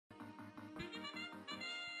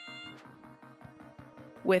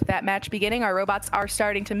With that match beginning, our robots are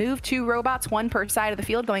starting to move. 2 robots, 1 per side of the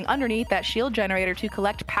field, going underneath that shield generator to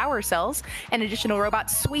collect power cells, and additional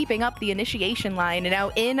robots sweeping up the initiation line. And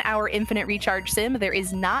now in our infinite recharge sim, there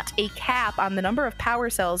is not a cap on the number of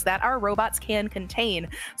power cells that our robots can contain.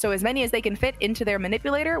 So as many as they can fit into their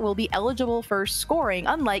manipulator will be eligible for scoring,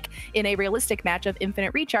 unlike in a realistic match of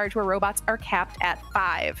infinite recharge where robots are capped at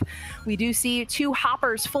 5. We do see 2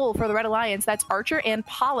 hoppers full for the Red Alliance. That's Archer and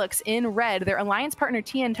Pollux in red. Their alliance partner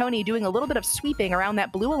T and Tony doing a little bit of sweeping around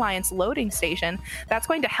that Blue Alliance loading station. That's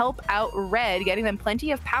going to help out Red, getting them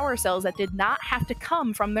plenty of power cells that did not have to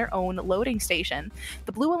come from their own loading station.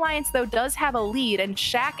 The Blue Alliance, though, does have a lead, and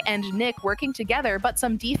Shaq and Nick working together, but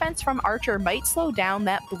some defense from Archer might slow down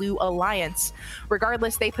that Blue Alliance.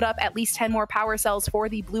 Regardless, they put up at least 10 more power cells for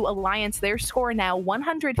the Blue Alliance. Their score now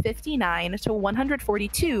 159 to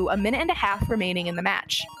 142, a minute and a half remaining in the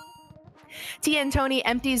match. T and Tony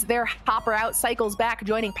empties their hopper out, cycles back,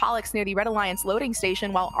 joining Pollux near the Red Alliance loading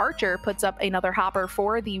station, while Archer puts up another hopper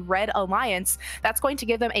for the Red Alliance. That's going to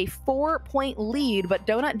give them a 4-point lead, but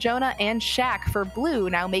Donut Jonah and Shaq for Blue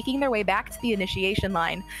now making their way back to the initiation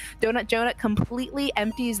line. Donut Jonah completely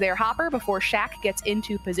empties their hopper before Shaq gets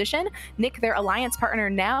into position. Nick, their alliance partner,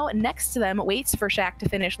 now next to them, waits for Shaq to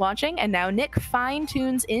finish launching, and now Nick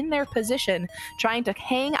fine-tunes in their position, trying to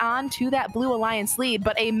hang on to that Blue Alliance lead,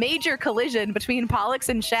 but a major collision between Pollux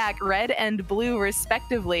and Shaq, red and blue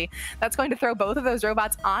respectively. That's going to throw both of those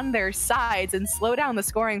robots on their sides and slow down the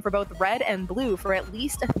scoring for both red and blue for at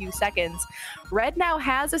least a few seconds. Red now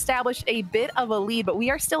has established a bit of a lead, but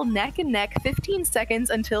we are still neck and neck, 15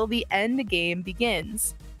 seconds until the end game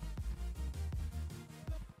begins.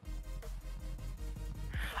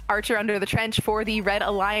 Archer under the trench for the Red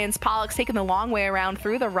Alliance. Pollux taking the long way around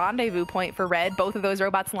through the rendezvous point for Red. Both of those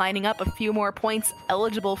robots lining up, a few more points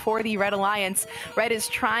eligible for the Red Alliance. Red is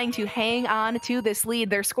trying to hang on to this lead.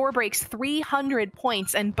 Their score breaks 300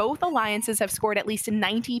 points, and both alliances have scored at least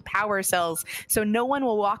 90 power cells. So no one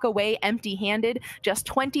will walk away empty-handed. Just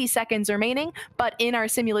 20 seconds remaining, but in our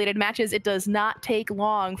simulated matches, it does not take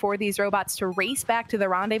long for these robots to race back to the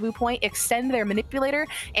rendezvous point, extend their manipulator,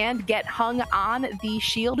 and get hung on the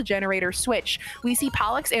shield generator switch. We see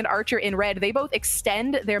Pollux and Archer in red. They both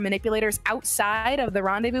extend their manipulators outside of the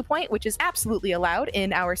rendezvous point, which is absolutely allowed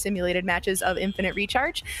in our simulated matches of infinite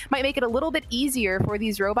recharge. Might make it a little bit easier for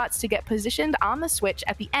these robots to get positioned on the switch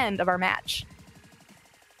at the end of our match.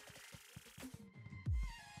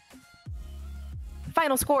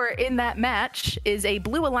 Final score in that match is a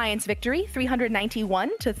Blue Alliance victory,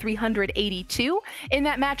 391 to 382. In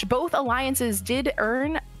that match, both alliances did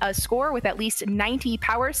earn a score with at least 90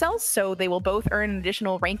 power cells, so they will both earn an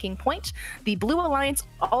additional ranking point. The Blue Alliance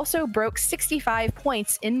also broke 65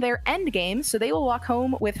 points in their end game, so they will walk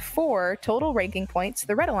home with 4 total ranking points,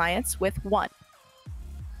 the Red Alliance with 1.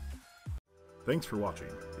 Thanks for watching.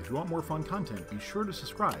 If you want more fun content, be sure to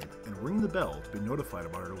subscribe and ring the bell to be notified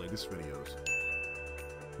about our latest videos.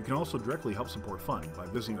 You can also directly help support Fun by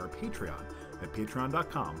visiting our Patreon at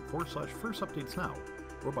patreon.com/firstupdatesnow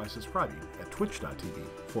or by subscribing at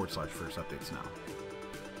twitch.tv/firstupdatesnow.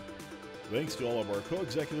 Thanks to all of our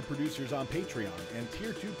co-executive producers on Patreon and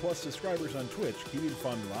Tier 2 Plus subscribers on Twitch, keeping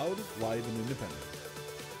Fun loud, live, and independent.